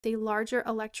a larger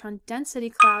electron density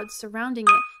cloud surrounding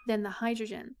it than the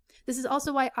hydrogen. This is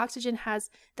also why oxygen has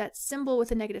that symbol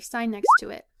with a negative sign next to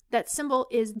it. That symbol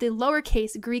is the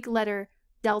lowercase Greek letter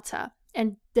delta,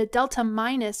 and the delta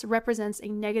minus represents a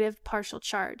negative partial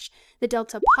charge. The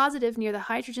delta positive near the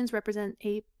hydrogens represent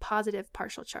a positive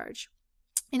partial charge.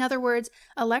 In other words,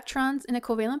 electrons in a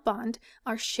covalent bond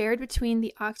are shared between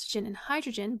the oxygen and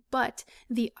hydrogen, but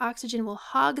the oxygen will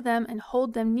hog them and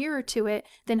hold them nearer to it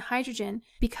than hydrogen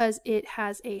because it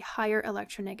has a higher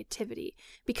electronegativity.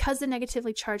 Because the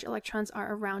negatively charged electrons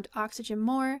are around oxygen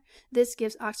more, this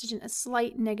gives oxygen a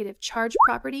slight negative charge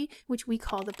property, which we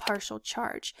call the partial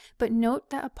charge. But note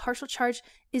that a partial charge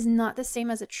is not the same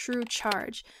as a true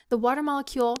charge. The water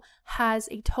molecule has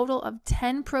a total of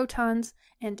 10 protons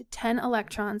and 10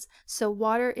 electrons, so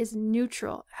water is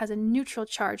neutral, has a neutral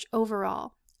charge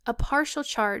overall. A partial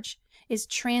charge is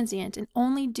transient and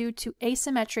only due to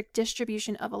asymmetric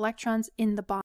distribution of electrons in the bond.